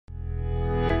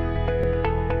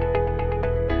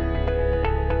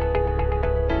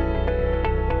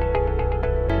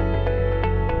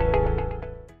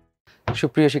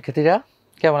সুপ্রিয় শিক্ষার্থীরা,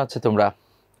 কেমন আছো তোমরা?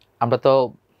 আমরা তো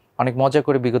অনেক মজা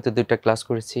করে বিগত 2টা ক্লাস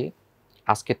করেছি।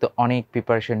 আজকে তো অনেক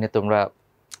প্রিপারেশন নিয়ে তোমরা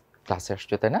ক্লাসে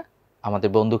আসছো, তাই না? আমাদের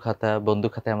বন্ধু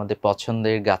খাতায় আমাদের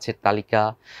পছন্দের গাছের তালিকা,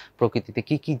 প্রকৃতিতে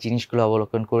কি কি জিনিসগুলো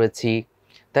অবলোকন করেছি,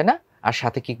 তাই না? আর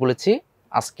সাথে কি বলেছি,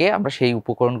 আজকে আমরা সেই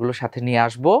উপকরণগুলো সাথে নিয়ে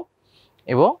আসব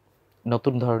এবং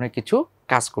নতুন ধরনের কিছু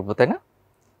কাজ করব, তাই না?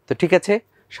 তো ঠিক আছে,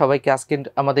 সবাইকে আজকে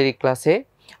আমাদের এই ক্লাসে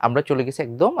আমরা চলে গেছি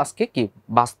একদম আজকে কি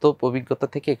বাস্তব অভিজ্ঞতা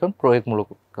থেকে এখন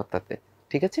প্রয়োগমূলকতাতে।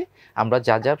 ঠিক আছে, আমরা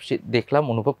যা যা দেখলাম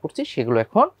অনুভব করছি সেগুলো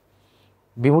এখন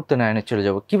বিমূর্তনায়নে চলে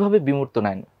যাব। কিভাবে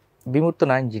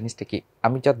বিমূর্তনায়ন জিনিসটা কি?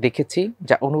 আমি যা দেখেছি,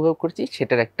 যা অনুভব করেছি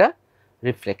সেটার একটা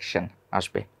রিফ্লেকশন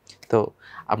আসবে। তো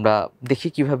আমরা দেখি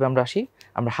কিভাবে আমরা আসি।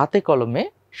 আমরা হাতে কলমে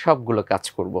সবগুলো কাজ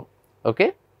করব। ওকে,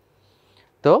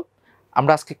 তো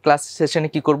আমরা আজকে ক্লাস সেশনে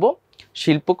কি করব?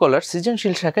 শিল্পকলার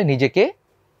সৃজনশীল শাখায় নিজেকে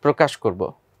প্রকাশ করব।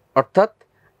 অর্থাৎ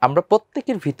আমরা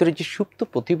প্রত্যেকের ভিতরে যে সুপ্ত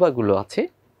প্রতিভাগুলো আছে,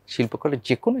 শিল্পকলার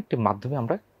যে কোনো একটি মাধ্যমে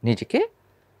আমরা নিজেকে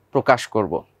প্রকাশ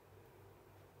করব।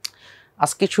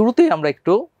 আজকে শুরুতেই আমরা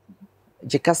একটু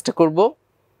যে কাজটা করব,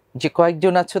 যে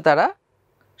কয়েকজন আছো তারা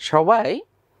সবাই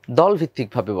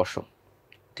দলভিত্তিকভাবে বসো।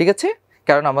 ঠিক আছে,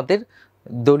 কারণ আমাদের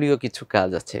দলীয় কিছু কাজ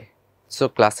আছে। সো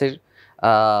ক্লাসের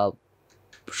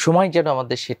সময় যেন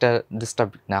আমাদের সেটা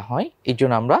ডিস্টার্ব না হয়, এই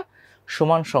জন্য আমরা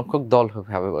সমান সংখ্যক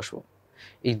দলভাবে বসবো।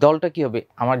 এই দলটা কি হবে?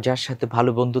 আমার যার সাথে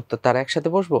ভালো বন্ধুত্ব তারা একসাথে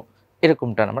বসবো,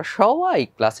 এরকমটা না। আমরা সবাই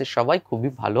ক্লাসের সবাই খুবই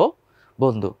ভালো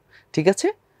বন্ধু। ঠিক আছে,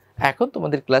 এখন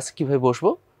তোমাদের ক্লাসে কীভাবে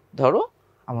বসবো? ধরো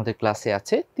আমাদের ক্লাসে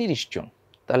আছে 30 জন,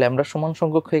 তাহলে আমরা সমান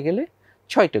সংখ্যক হয়ে গেলে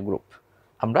 6টা গ্রুপ,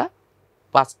 আমরা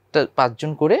 5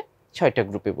 জন করে 6টা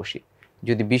গ্রুপে বসি।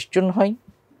 যদি 20 জন হয়,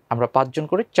 আমরা 5 জন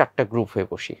করে 4টা গ্রুপ হয়ে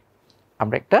বসি।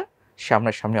 আমরা একটা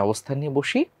সামনাসামনি অবস্থান নিয়ে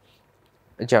বসি,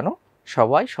 যেন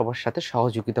সবাই সবার সাথে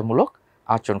সহযোগিতামূলক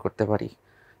আচরণ করতে পারি।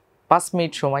 5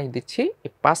 মিনিট সময় দিচ্ছি,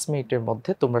 এই 5 মিনিটের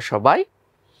মধ্যে তোমরা সবাই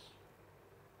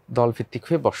দলভিত্তিক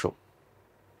হয়ে বসো।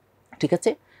 ঠিক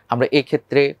আছে, আমরা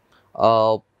এক্ষেত্রে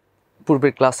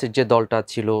পূর্বের ক্লাসের যে দলটা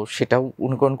ছিল সেটাও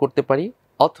অনুকরণ করতে পারি,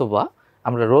 অথবা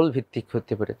আমরা রোল ভিত্তিক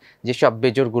হতে পারি। যেসব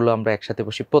বেজোরগুলো আমরা একসাথে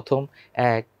বসি, প্রথম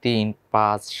 1, 3,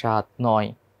 5, 7, 9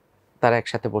 তারা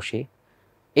একসাথে বসি,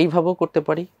 এইভাবেও করতে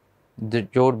পারি।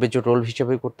 জোর বেজোর রোল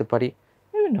হিসেবেও করতে পারি।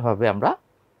 বিভিন্নভাবে আমরা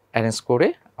অ্যারেঞ্জ করে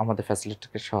আমাদের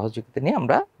ফ্যাসিলিটিকে সহযোগিতা নিয়ে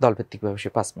আমরা দলভিত্তিকভাবে বসি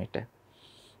 5 মিনিটে।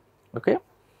 ওকে,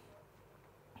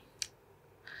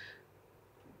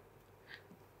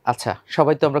 আচ্ছা,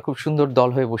 সবাই তো আমরা খুব সুন্দর দল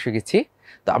হয়ে বসে গেছি।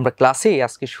 তো আমরা ক্লাসে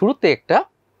আজকে শুরুতে একটা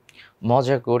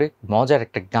মজার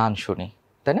একটা গান শুনি,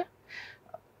 তাই না?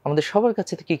 আমাদের সবার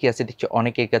কাছে তো কী কী আছে দেখছি,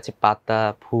 অনেকের কাছে পাতা,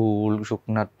 ফুল,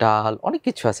 শুকনো ডাল, অনেক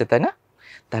কিছু আছে, তাই না?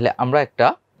 তাহলে আমরা একটা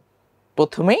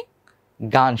প্রথমেই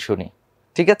গান শুনি,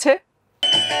 ঠিক আছে?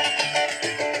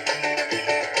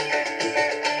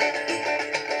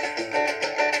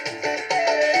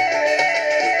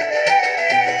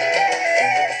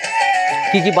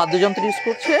 কি কি বাদ্যযন্ত্র ইউজ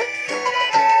করছে?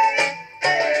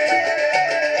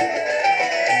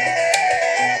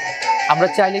 আমরা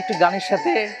চাইলে একটু গানের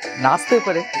সাথে নাচতে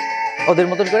পারে ওদের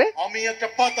মতন করে। আমি একটা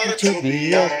পাতার ছবি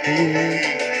আঁকি,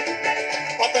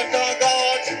 পাতাটা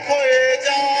গাছ হয়ে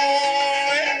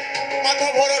যায়, মাথা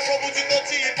ভরা সবুজ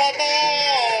কচি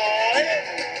পাতায়,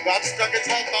 গাছটাকে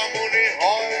ছাতা মনে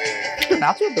হয়। একটু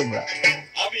নাচো তোমরা।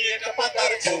 আমি একটা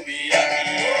পাতার ছবি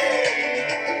আঁকি,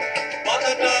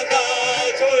 পাতাটা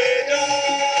গাছ হয়ে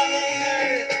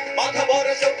যায়, মাথা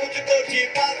ভরা সবুজ কচি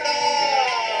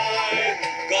পাতায়,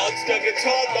 গাছটাকে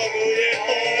ছাতা মনে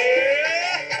হয়।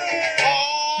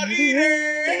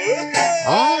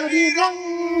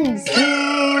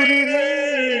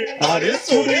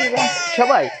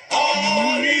 সবাই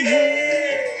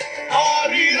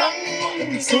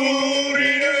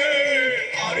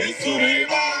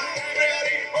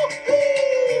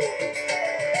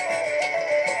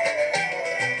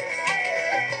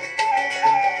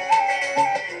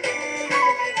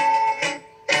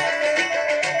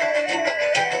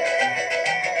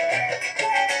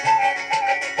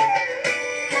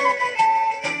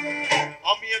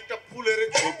আমি একটা ফুলের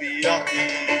ছবি আঁকি,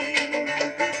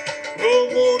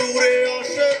 ভ্রমর উড়ে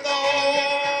আসে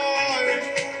তাই,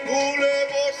 ফুলে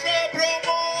বসে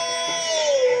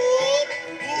ভ্রমর,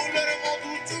 ফুলের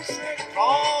মধু চুষে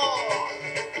খায়।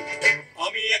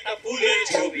 আমি একটা ফুলের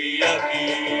ছবি আঁকি,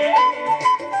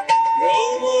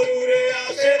 ভ্রমর উড়ে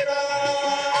আসে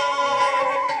তাই,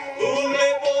 ফুলে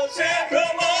বসে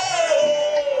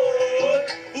ভ্রমর,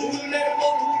 ফুলের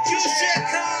মধু চুষে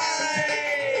খায়।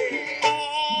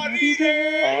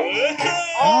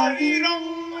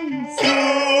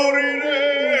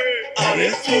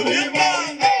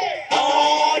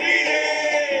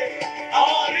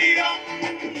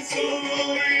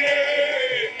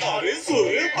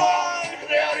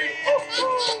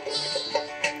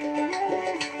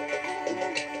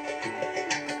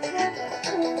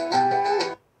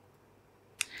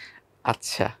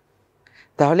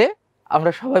 তাহলে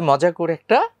আমরা সবাই মজা করে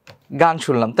একটা গান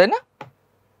শুনলাম, তাই না?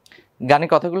 গানের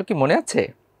কথাগুলো কি মনে আছে?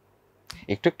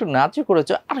 একটু একটু নাচও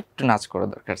করেছো, আর একটু নাচ করা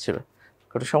দরকার ছিল।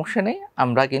 কোনো সমস্যা নেই,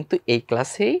 আমরা কিন্তু এই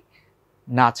ক্লাসেই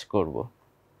নাচ করব,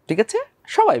 ঠিক আছে,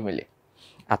 সবাই মিলে।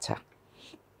 আচ্ছা,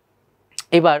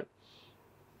 এবার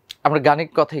আমরা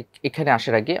গানের কথা এখানে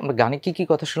আসার আগে আমরা গানে কি কি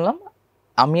কথা শুনলাম?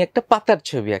 আমি একটা পাতার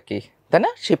ছবি আঁকি, তাই না?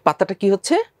 সেই পাতাটা কি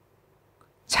হচ্ছে?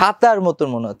 ছাতার মতন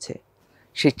মনে হচ্ছে।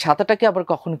 সেই ছাতাটাকে আবার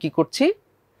কখনো কি করছি?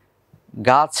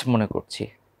 গাছ মনে করছি,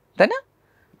 তাই না?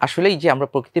 আসলে এই যে আমরা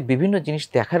প্রকৃতির বিভিন্ন জিনিস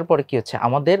দেখার পরে কি হচ্ছে,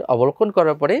 আমাদের অবলোকন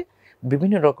করার পরে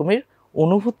বিভিন্ন রকমের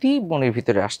অনুভূতি মনের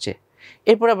ভিতরে আসছে।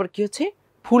 এরপর আবার কি হচ্ছে,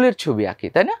 ফুলের ছবি আঁকি,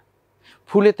 তাই না?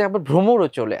 ফুলেতে আবার ভ্রমরও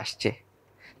চলে আসছে।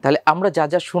 তাহলে আমরা যা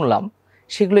যা শুনলাম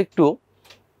সেগুলো একটু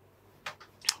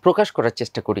প্রকাশ করার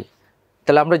চেষ্টা করি।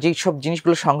 তাহলে আমরা যেই সব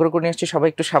জিনিসগুলো সংগ্রহ করে নিয়ে আসছি সবাই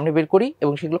একটু সামনে বের করি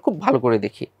এবং সেগুলো খুব ভালো করে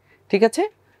দেখি, ঠিক আছে?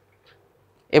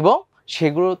 এবং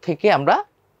সেগুলো থেকে আমরা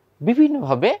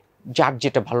বিভিন্নভাবে যার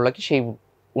যেটা ভালো লাগে সেই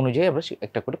অনুযায়ী আমরা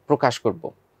একটা করে প্রকাশ করব,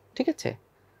 ঠিক আছে?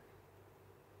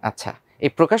 আচ্ছা,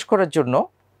 এই প্রকাশ করার জন্য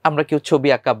আমরা কেউ ছবি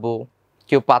আঁকাবো,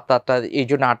 কেউ পাতাটা এই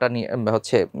জন্য আটা নিয়ে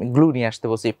হচ্ছে গ্লু নিয়ে আসতে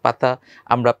বলছি, পাতা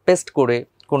আমরা পেস্ট করে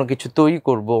কোনো কিছু তৈরি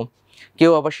করব,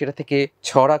 কেউ আবার সেটা থেকে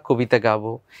ছড়া কবিতা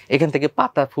গাবো, এখান থেকে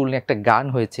পাতা ফুল নিয়ে একটা গান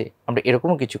হয়েছে, আমরা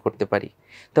এরকমও কিছু করতে পারি।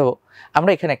 তো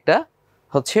আমরা এখানে একটা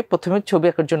হচ্ছে প্রথমে ছবি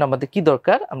আঁকার জন্য আমাদের কি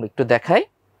দরকার আমরা একটু দেখাই।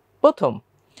 প্রথম,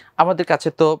 আমাদের কাছে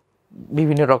তো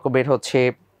বিভিন্ন রকমের হচ্ছে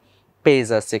পেজ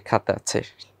আছে, খাতা আছে।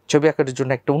 ছবি আঁকার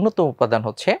জন্য একটা অন্যতম উপাদান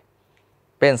হচ্ছে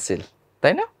পেন্সিল,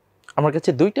 তাই না? আমার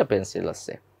কাছে 2টা পেন্সিল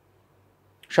আছে।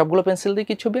 সবগুলো পেন্সিল দিয়ে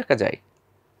কি ছবি আঁকা যায়?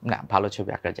 না, ভালো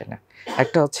ছবি আঁকা যায় না।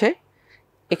 একটা হচ্ছে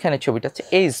এখানে ছবিটা আছে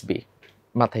এইচবি,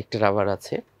 মাথায় একটা রাবার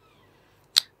আছে।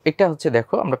 এটা হচ্ছে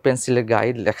দেখো, আমরা পেন্সিলের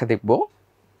গায়ে লেখা দেখব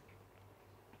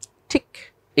ঠিক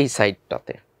এই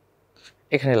সাইডটাতে,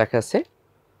 এখানে লেখা আছে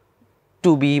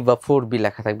 2B বা 4B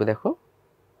লেখা থাকবে। দেখো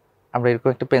আমরা এরকম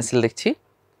একটা পেন্সিল দেখছি,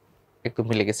 একটু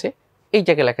মিলে গেছে, এই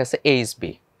জায়গায় লেখা আছে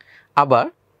এইচবি। আবার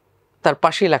তার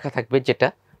পাশেই লেখা থাকবে যেটা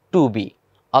 2B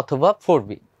অথবা 4B।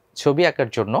 ছবি আঁকার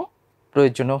জন্য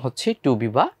প্রয়োজনীয় হচ্ছে 2B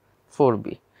বা 4B।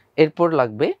 এরপর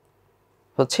লাগবে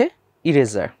হচ্ছে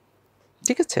ইরেজার,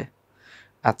 ঠিক আছে?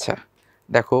 আচ্ছা,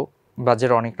 দেখো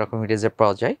বাজারে অনেক রকম ইরেজার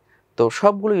পাওয়া যায়, তো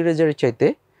সবগুলো ইরেজারের চাইতে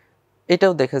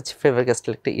এটাও দেখা যাচ্ছে ফেভার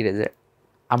ক্যাস্টেল একটা ইরেজার।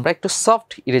 আমরা একটু সফট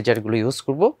ইরেজারগুলো ইউজ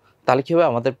করব, তাহলে কী হবে,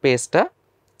 আমাদের পেজটা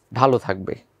ভালো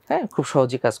থাকবে, হ্যাঁ, খুব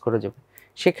সহজেই কাজ করে যাবে।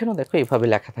 সেখানেও দেখো এইভাবে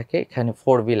লেখা থাকে, এখানে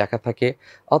 4B লেখা থাকে,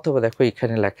 অথবা দেখো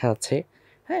এখানে লেখা আছে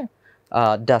হ্যাঁ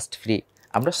ডাস্ট ফ্রি।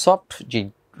 আমরা সফট যে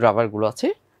রাবারগুলো আছে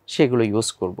সেগুলো ইউজ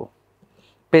করব।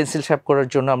 পেন্সিল শার্প করার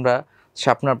জন্য আমরা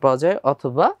শার্পনার পাওয়া যায়,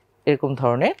 অথবা এরকম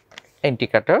ধরনের অ্যান্টি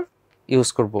কাটার ইউজ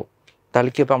করব। তাহলে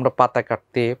কী হবে, আমরা পাতা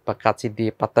কাটতে বা কাঁচি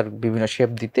দিয়ে পাতার বিভিন্ন শেপ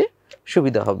দিতে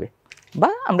সুবিধা হবে। বা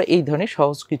আমরা এই ধরনের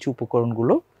সহজ কিছু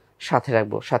উপকরণগুলো সাথে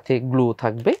রাখবো, সাথে গ্লু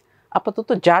থাকবে। আপাতত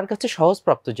যার কাছে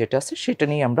সহজপ্রাপ্ত যেটা আছে সেটা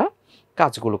নিয়ে আমরা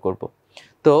কাজগুলো করব।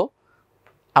 তো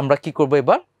আমরা কি করব,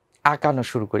 এবার আঁকানো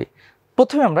শুরু করি।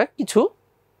 প্রথমে আমরা কিছু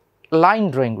লাইন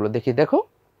ড্রয়িংগুলো দেখি। দেখো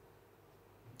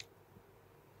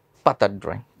পাতার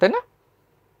ড্রয়িং, তাই না?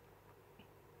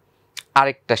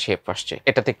 আরেকটা শেপ আসছে,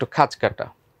 এটাতে একটু খাঁজ কাটা,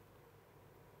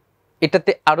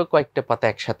 এটাতে আরো কয়েকটা পাতা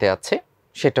একসাথে আছে,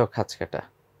 সেটাও খাঁজ কাটা।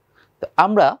 তো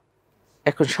আমরা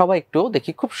এখন সবাই একটু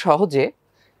দেখি খুব সহজে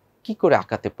কি করে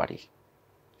আঁকাতে পারি,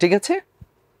 ঠিক আছে?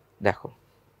 দেখো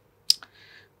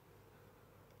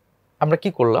আমরা কি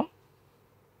করলাম,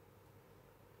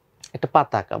 একটা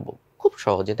পাতা আঁকাবো খুব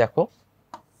সহজে। দেখো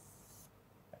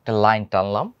একটা লাইন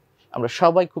টানলাম, আমরা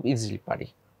সবাই খুব ইজিলি পারি।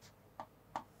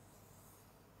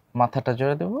 মাথাটা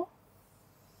জোড়া দেব,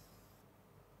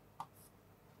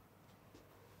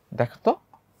 দেখো তো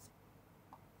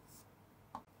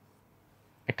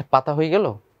একটা পাতা হয়ে গেল।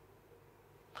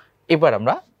 এবার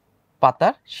আমরা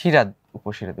পাতার শিরা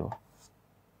উপশিরা দেব।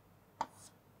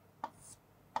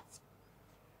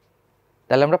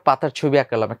 তাহলে আমরা পাতার ছবি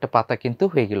আঁকালাম, একটা পাতা কিন্তু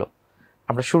হয়ে গেল।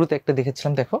 আমরা শুরুতে একটা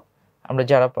দেখেছিলাম, দেখো আমরা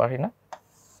যারা পারি না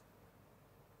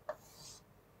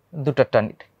 2টা টান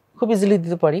খুব ইজিলি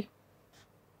দিতে পারি।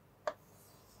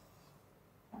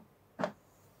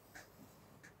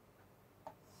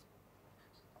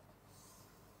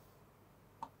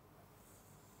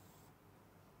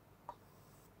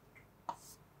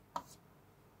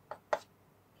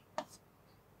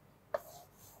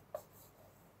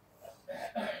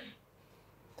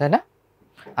 তাই না?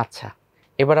 আচ্ছা,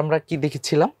 এবার আমরা কি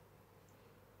দেখেছিলাম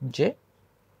যে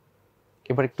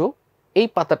এবার একটু এই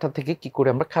পাতাটা থেকে কি করে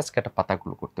আমরা খাঁজ কাটা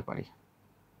পাতাগুলো করতে পারি,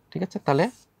 ঠিক আছে? তাহলে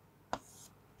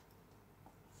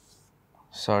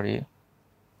সরি,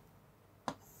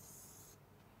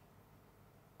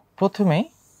 প্রথমেই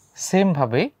সেম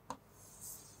ভাবে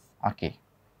আঁকি।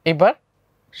 এবার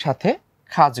সাথে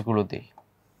খাঁজগুলো দিই।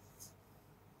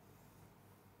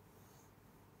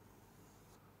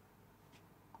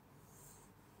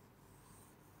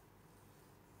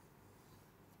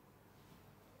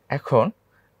 এখন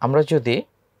আমরা যদি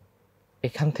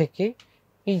এখান থেকে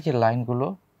এই যে লাইনগুলো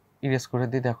ইরেজ করে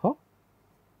দিই, দেখো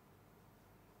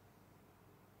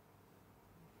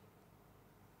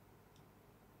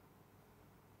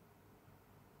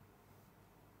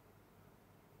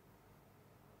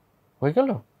হয়ে গেল।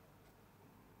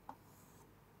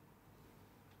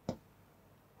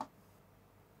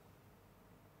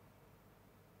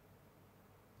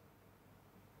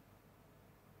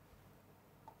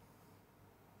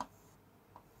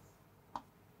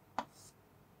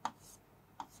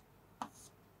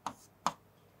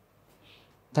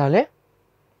 তাহলে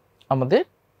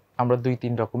আমরা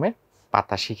 2-3 রকমের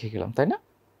পাতা শিখে গেলাম, তাই না?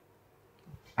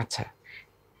 আচ্ছা,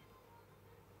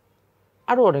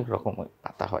 আরো অনেক রকমের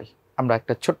পাতা হয়। আমরা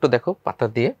একটা ছোট্ট দেখো পাতা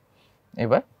দিয়ে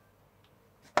এবার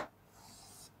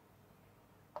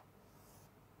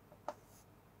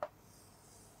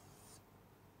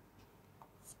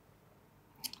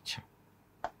আচ্ছা,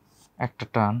 একটা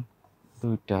টান,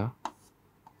 দুইটা,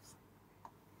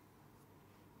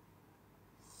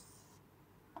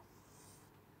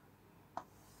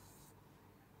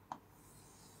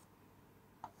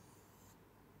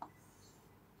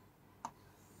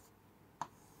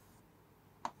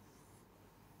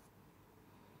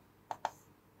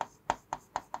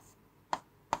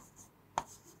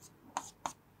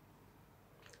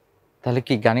 তাহলে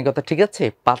কি গানের কথা ঠিক আছে?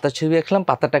 পাতা ছবি আঁকলাম,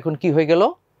 পাতাটা এখন কি হয়ে গেল?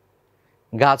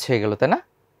 গাছ হয়ে গেল, তাই না?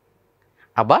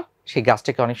 আবার সেই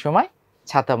গাছটাকে অনেক সময়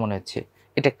ছাতা মনে হচ্ছে,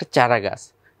 এটা একটা চারা গাছ।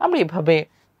 আমরা এভাবে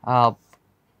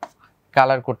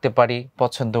কালার করতে পারি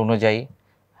পছন্দ অনুযায়ী।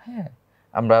 হ্যাঁ,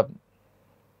 আমরা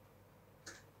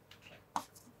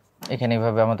এখানে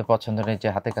এভাবে আমাদের পছন্দ নেই যে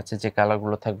হাতের কাছে যে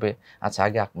কালারগুলো থাকবে। আচ্ছা,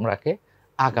 আগে আমরাকে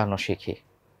আঁকানো শিখি,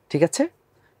 ঠিক আছে?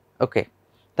 ওকে,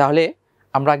 তাহলে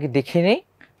আমরা আগে দেখে নেই,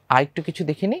 আরেকটু কিছু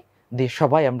দেখে নিই, দিয়ে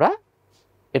সবাই আমরা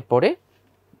এরপরে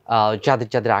যাদের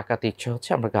যাদের আঁকাতে ইচ্ছে হচ্ছে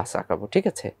আমরা গাছ আঁকাবো, ঠিক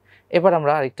আছে? এবার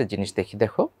আমরা আরেকটা জিনিস দেখি,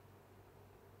 দেখো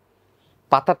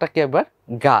পাতাটাকে এবার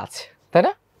গাছ, তাই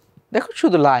না? দেখো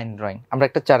শুধু লাইন ড্রয়িং, আমরা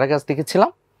একটা চারা গাছ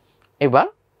দেখেছিলাম, এবার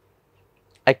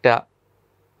একটা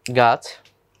গাছ,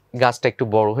 গাছটা একটু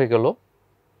বড় হয়ে গেল,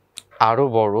 আরো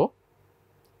বড়।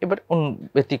 এবার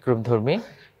ব্যতিক্রম ধর্মী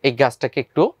এই গাছটাকে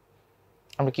একটু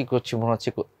আমরা কি করছি মনে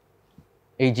হচ্ছে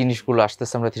এই জিনিসগুলো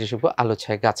আসতেছে, আমরা ধীরে শিখবো আলো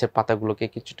ছায় গাছের পাতাগুলোকে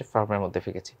কিছুটা ফার্মের মধ্যে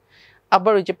ফেকেছি।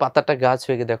 আবার ওই যে পাতাটা গাছ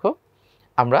হয়ে গিয়ে দেখো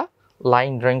আমরা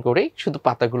লাইন ড্রয়িং করে শুধু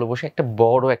পাতাগুলো বসে একটা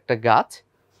বড় একটা গাছ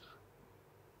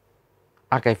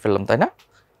আঁকাই ফেললাম, তাই না?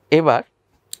 এবার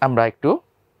আমরা একটু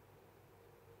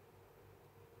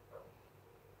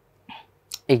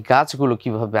এই গাছগুলো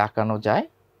কিভাবে আঁকানো যায়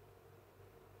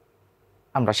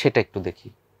আমরা সেটা একটু দেখি,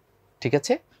 ঠিক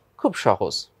আছে? খুব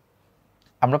সহজ।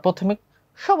 আমরা প্রথমে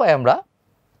সবাই আমরা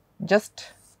জাস্ট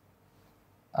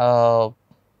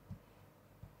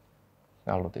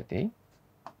আলোতে দিই,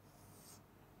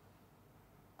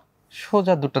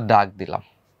 সোজা দুটো দাগ দিলাম,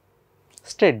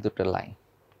 স্ট্রেট দুটো লাইন,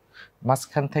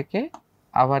 মাঝখান থেকে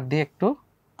আবার দিয়ে একটু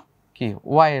কি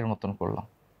ওয়াই এর মতন করলাম,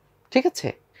 ঠিক আছে?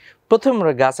 প্রথম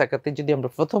আমরা গাছ আঁকাতে যদি আমরা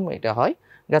প্রথম এটা হয়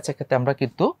গাছ আঁকাতে আমরা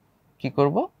কিন্তু কি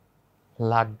করব,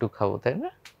 লাড্ডু খাবো, তাই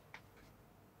না?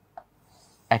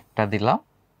 একটা দিলাম,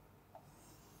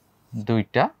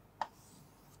 দুইটা,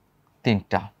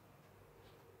 তিনটা,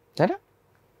 তাই না?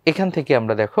 এখান থেকে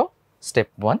আমরা দেখো স্টেপ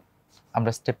 1,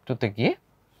 আমরা স্টেপ 2 তে গিয়ে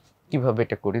কিভাবে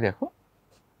এটা করি দেখো।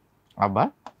 আবার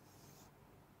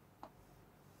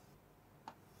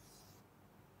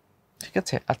ঠিক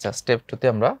আছে, আচ্ছা স্টেপ 2 তে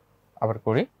আমরা আবার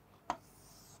করি।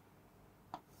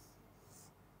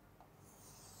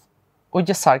 ওই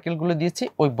যে সার্কেলগুলো দিয়েছি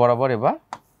ওই বরাবর এবার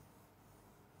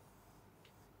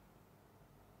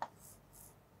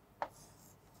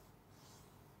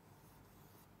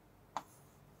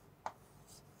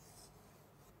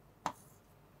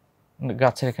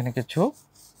গাছের এখানে কিছু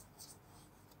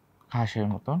ঘাসের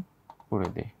মতন করে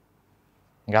দিই,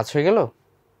 গাছ হয়ে গেল,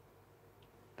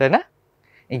 তাই না?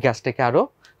 এই গাছটাকে আরো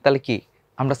তাহলে কি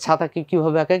আমরা ছাতাকে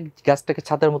কিভাবে আঁকাই, গাছটাকে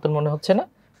ছাতার মতন মনে হচ্ছে না?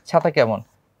 ছাতা কেমন,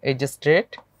 এই যে স্ট্রেট,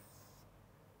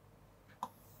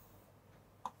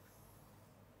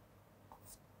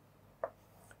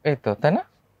 এই তো, তাই না?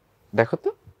 দেখো তো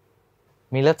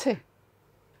মিল আছে।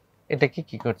 এটা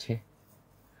কি করছি,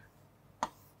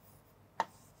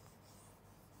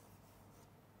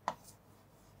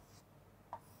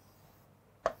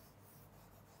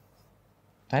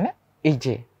 তাই না? এই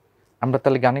যে আমরা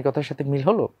তাহলে গানের কথার সাথে মিল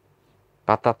হলো।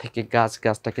 পাতা থেকে গাছ,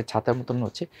 গাছটাকে ছাতার মতন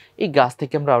হচ্ছে, এই গাছ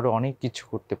থেকে আমরা আরো অনেক কিছু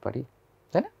করতে পারি,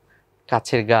 তাই না?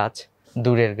 কাছের গাছ,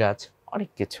 দূরের গাছ, অনেক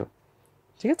কিছু।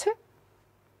 ঠিক আছে,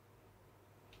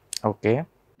 ওকে।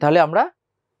 তাহলে আমরা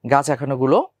গাছ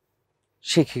আঁকানোগুলো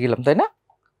শিখে গেলাম, তাই না?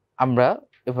 আমরা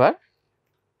এবার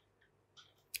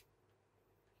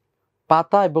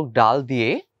পাতা এবং ডাল দিয়ে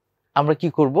আমরা কি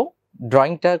করব,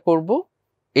 ড্রয়িংটা করব।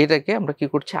 এটাকে আমরা কি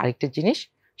করছি, আরেকটা জিনিস,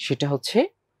 সেটা হচ্ছে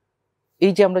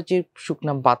এই যে আমরা যে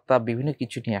শুকনা পাতা বিভিন্ন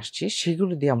কিছু নিয়ে আসছি,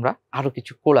 সেগুলো দিয়ে আমরা আরো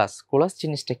কিছু কোলাস, কোলাস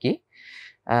জিনিসটা কি,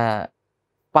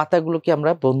 পাতাগুলোকে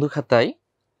আমরা বন্ধু খাতায়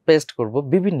পেস্ট করব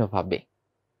বিভিন্নভাবে।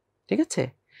 ঠিক আছে,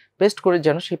 পেস্ট করে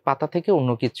যেন সেই পাতা থেকে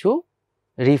অন্য কিছু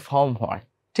রিফর্ম হয়।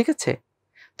 ঠিক আছে,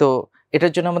 তো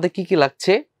এটার জন্য আমাদের কি কি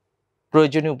লাগছে,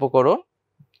 প্রয়োজনীয় উপকরণ,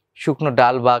 শুকনো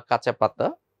ডাল বা কাঁচা পাতা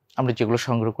আমরা যেগুলো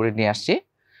সংগ্রহ করে নিয়ে আসছি,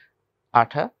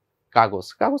 আঠা, কাগজ,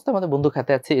 কাগজ তো আমাদের বন্ধু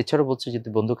খাতে আছে। এছাড়াও বলছে যদি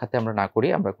বন্ধু খাতে আমরা না করি,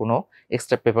 আমরা কোনো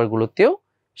এক্সট্রা পেপারগুলোতেও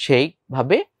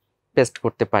সেইভাবে পেস্ট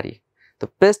করতে পারি। তো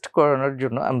পেস্ট করানোর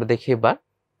জন্য আমরা দেখি এবার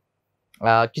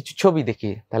কিছু ছবি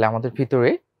দেখি, তাহলে আমাদের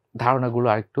ভিতরে ধারণাগুলো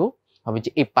আরেকটু হবে যে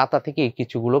এই পাতা থেকে এই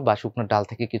কিছুগুলো বা শুকনো ডাল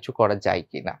থেকে কিছু করা যায়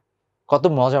কিনা, কত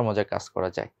মজার মজার কাজ করা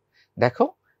যায়। দেখো,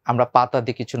 আমরা পাতা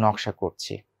দিয়ে কিছু নকশা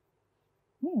করছি।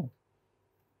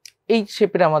 এই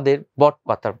শেপের আমাদের বট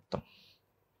পাতার মতন,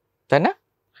 তাই না?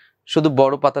 শুধু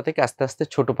বড় পাতা থেকে আস্তে আস্তে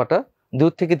ছোট পাতা,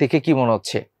 দূর থেকে দেখে কি মনে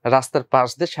হচ্ছে, রাস্তার পাশ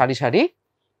দিয়ে সারি সারি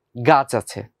গাছ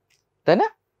আছে, তাই না?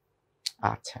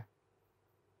 আচ্ছা,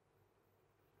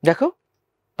 দেখো,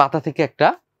 পাতা থেকে একটা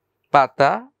পাতা,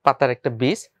 পাতার একটা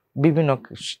বীজ, বিভিন্ন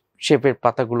শেপের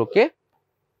পাতাগুলোকে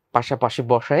পাশাপাশি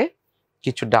বসায়,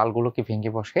 কিছু ডালগুলোকে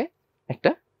ভেঙে বসে একটা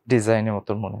ডিজাইনের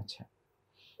মতন মনে হচ্ছে।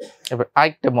 এবার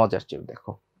আরেকটা মজার ছবি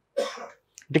দেখো,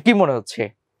 এটা কি মনে হচ্ছে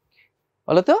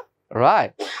বলো তো?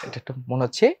 রাইট, এটা একটা মনে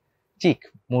হচ্ছে চিক,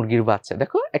 মুরগির বাচ্চা।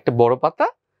 দেখো, একটা বড় পাতা,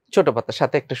 ছোট পাতার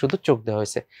সাথে একটা শুধু চোখ দেওয়া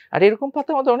হয়েছে। আর এরকম পাতা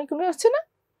আমাদের অনেকগুলো আছে না,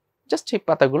 জাস্ট এই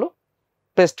পাতাগুলো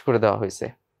পেস্ট করে দেওয়া হয়েছে।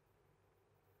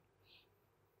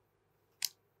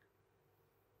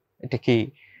 এটা কি?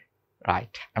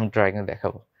 রাইট, আমি ড্রয়িং এ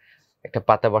দেখাবো। একটা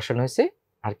পাতা বসানো হয়েছে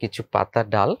আর কিছু পাতা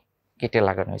ডাল কেটে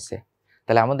লাগানো হয়েছে।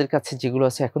 তাহলে আমাদের কাছে যেগুলো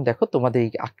আছে, এখন দেখো তোমাদের এই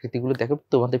আকৃতিগুলো দেখো,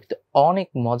 তোমাদের ভিতরে অনেক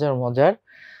মজার মজার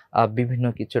বিভিন্ন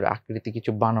কিছুর আকৃতি,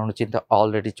 কিছু বানানোর চিন্তা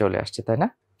অলরেডি চলে আসছে, তাই না?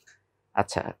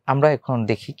 আচ্ছা, আমরা এখন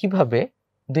দেখি কিভাবে,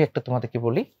 দুই একটা তোমাদেরকে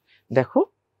বলি। দেখো,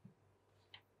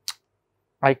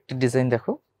 আরেকটা ডিজাইন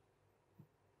দেখো,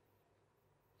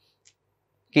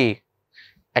 কি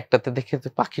একটাতে দেখে তো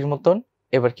পাখির মতন,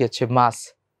 এবার কি হচ্ছে, মাছ,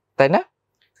 তাই না?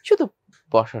 শুধু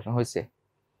বসানো হয়েছে।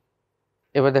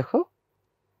 এবার দেখো,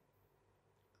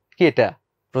 কি এটা,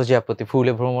 প্রজাপতি,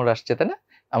 ফুলে ভ্রমর আসছে, তাই না?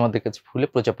 আমাদের কাছে ফুলে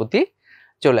প্রজাপতি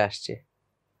চলে আসছে।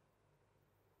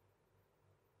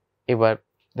 এবার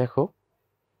দেখো,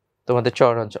 তোমাদের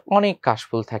চরাঞ্চল অনেক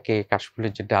কাশফুল থাকে,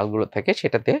 কাশফুলের যে ডালগুলো থাকে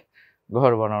সেটাতে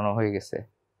ঘর বানানো হয়ে গেছে।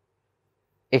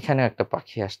 এখানেও একটা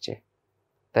পাখি আসছে,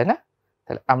 তাই না?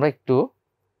 তাহলে আমরা একটু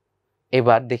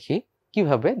এবার দেখি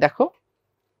কিভাবে, দেখো,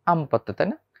 আম পাতা, তাই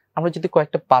না? আমরা যদি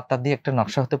কয়েকটা পাতা দিয়ে একটা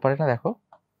নকশা হতে পারে না, দেখো,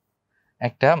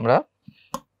 একটা আমরা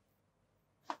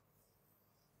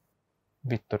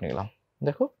বৃত্ত নিলাম,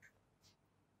 দেখো,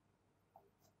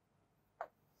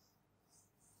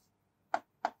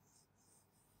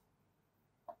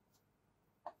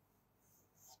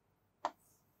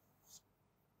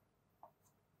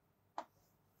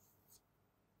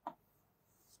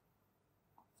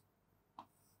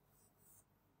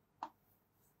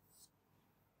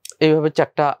 এইভাবে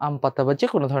চারটা আম পাতা বা যে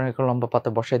কোনো ধরনের একটা লম্বা পাতা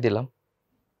বসাই দিলাম।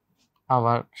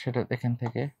 আবার সেটা এখান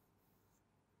থেকে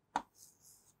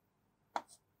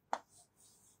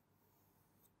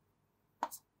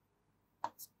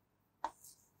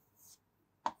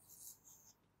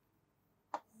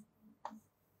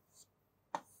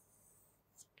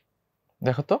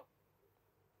দেখো তো,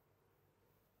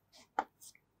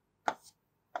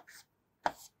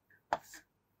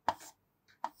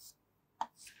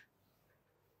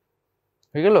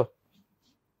 হয়ে গেল।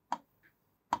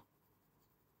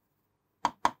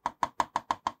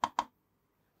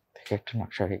 দেখে একটা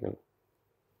নকশা হয়ে গেল,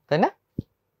 তাই না?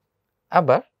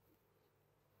 আবার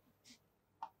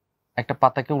একটা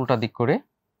পাতাকে উল্টা দিক করে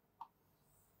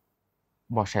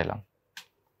বসাইলাম।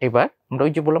 এবার আমরা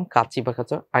ওই যে বললাম কাঁচি বা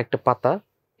কাঁচা, আরেকটা পাতা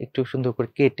একটু সুন্দর করে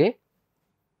কেটে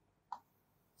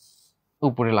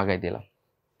উপরে লাগাই দিলাম।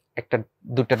 একটা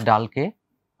দুটা ডালকে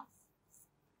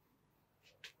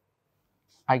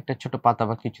আরেকটা ছোট পাতা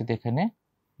বা কিছু দিয়ে এখানে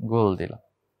গোল দিলাম।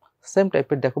 সেম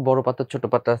টাইপের দেখো, বড় পাতা ছোট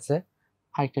পাতা আছে,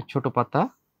 আরেকটা ছোট পাতা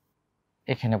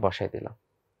এখানে বসাই দিলাম।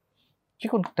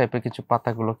 চিকন টাইপের কিছু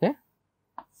পাতাগুলোকে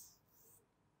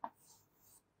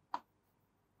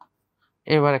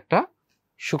এবার একটা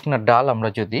শুকনা ডাল আমরা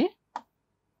যদি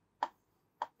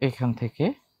এখান থেকে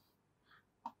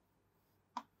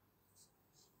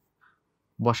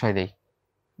বসাই দেই,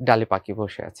 ডালে পাখি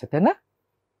বসে আছে, তাই না?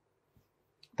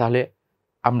 তাহলে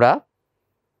আমরা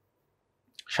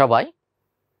সবাই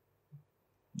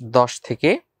 10 থেকে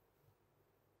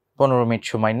 15 মিনিট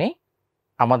সময় নেই,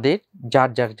 আমাদের যার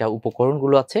যার যা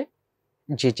উপকরণগুলো আছে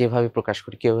যে যেভাবে প্রকাশ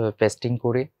করি, কেউ পেস্টিং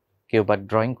করে, কেউ বা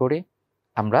ড্রয়িং করে,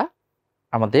 আমরা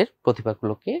আমাদের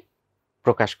প্রতিভাগুলোকে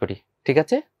প্রকাশ করি। ঠিক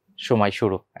আছে, সময়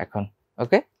শুরু এখন।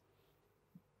 ওকে,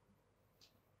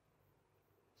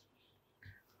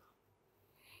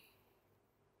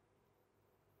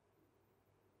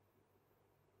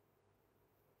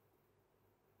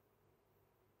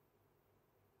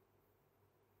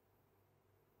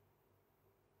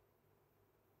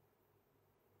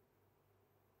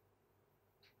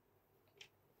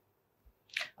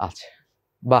 আচ্ছা,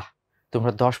 বাহ,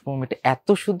 তোমরা 10-15 মিনিটে এত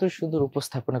সুন্দর সুন্দর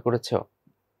উপস্থাপনা করেছো।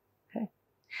 হ্যাঁ,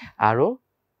 আরো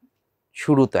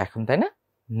শুরু তো এখন, তাই না?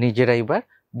 নিজেরা এবার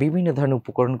বিভিন্ন ধরনের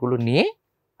উপকরণগুলো নিয়ে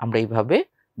আমরা এইভাবে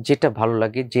যেটা ভালো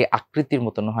লাগে, যে আকৃতির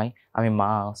মতন হয়, আমি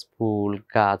মাছ, ফুল,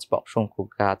 গাছ বা অসংখ্য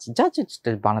গাছ যা যেটা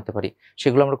বানাতে পারি,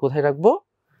 সেগুলো আমরা কোথায় রাখবো?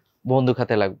 বন্ধু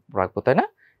খাতায় রাখবো, তাই না?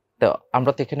 তো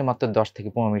আমরা তো এখানে মাত্র 10 থেকে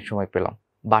 15 মিনিট সময় পেলাম,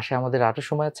 বাসায় আমাদের আরো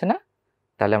সময় আছে না?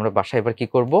 তাহলে আমরা বাসায় এবার কি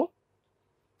করব?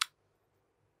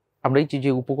 আমরা এই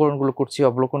যে উপকরণগুলো করছি,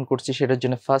 অবলোকন করছি, সেটার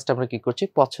জন্য ফার্স্ট আমরা কি করছি?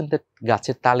 পছন্দের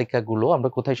গাছের তালিকাগুলো আমরা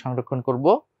কোথায় সংরক্ষণ করব?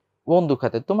 বন্ধু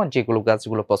খাতায়। তোমার যেগুলো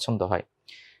গাছগুলো পছন্দ হয়,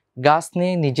 গাছ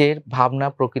নিয়ে নিজের ভাবনা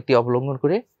প্রকৃতি অবলম্বন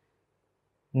করে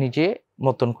নিজে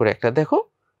মতন করে একটা দেখো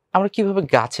আমরা কিভাবে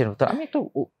গাছের মতন, আমি একটা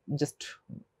জাস্ট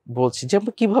বলছি যে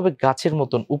আমরা কিভাবে গাছের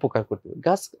মতন উপকার করতে পারি।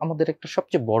 গাছ আমাদের একটা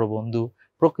সবচেয়ে বড় বন্ধু,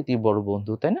 প্রকৃতির বড়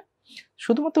বন্ধু, তাই না?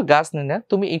 শুধুমাত্র গাছ নেই না,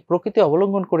 তুমি এই প্রকৃতি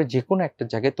অবলম্বন করে যে কোনো একটা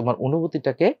জায়গায় তোমার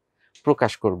অনুভূতিটাকে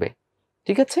প্রকাশ করবে।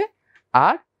 ঠিক আছে?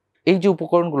 আর এই যে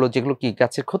উপকরণগুলো, যেগুলো কি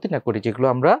গাছের ক্ষতি না করে, যেগুলো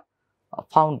আমরা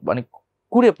ফাউন্ড মানে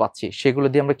কুড়ে পাচ্ছি, সেগুলো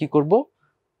দিয়ে আমরা কি করব?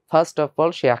 ফার্স্ট অফ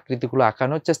অল সেই আকৃতিগুলো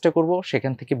আঁকানোর চেষ্টা করব,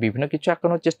 সেখান থেকে বিভিন্ন কিছু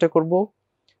আঁকানোর চেষ্টা করব।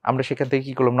 আমরা সেখান থেকে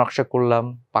কি করলাম? নকশা করলাম,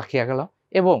 পাখি আঁকালাম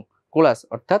এবং কোলাস,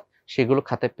 অর্থাৎ সেগুলো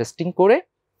খাতায় পেস্টিং করে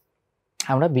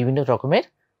আমরা বিভিন্ন রকমের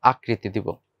আকৃতি দিব।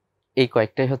 এই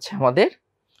কয়েকটাই হচ্ছে আমাদের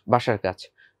বাসার কাজ।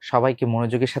 সবাইকে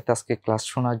মনোযোগের সাথে আজকে ক্লাস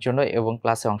শোনার জন্য এবং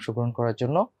ক্লাসে অংশগ্রহণ করার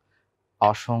জন্য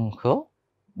অসংখ্য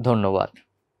ধন্যবাদ।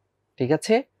 ঠিক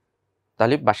আছে,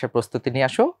 তাহলে বাসার প্রস্তুতি নিয়ে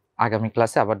আসো, আগামী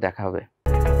ক্লাসে আবার দেখা হবে।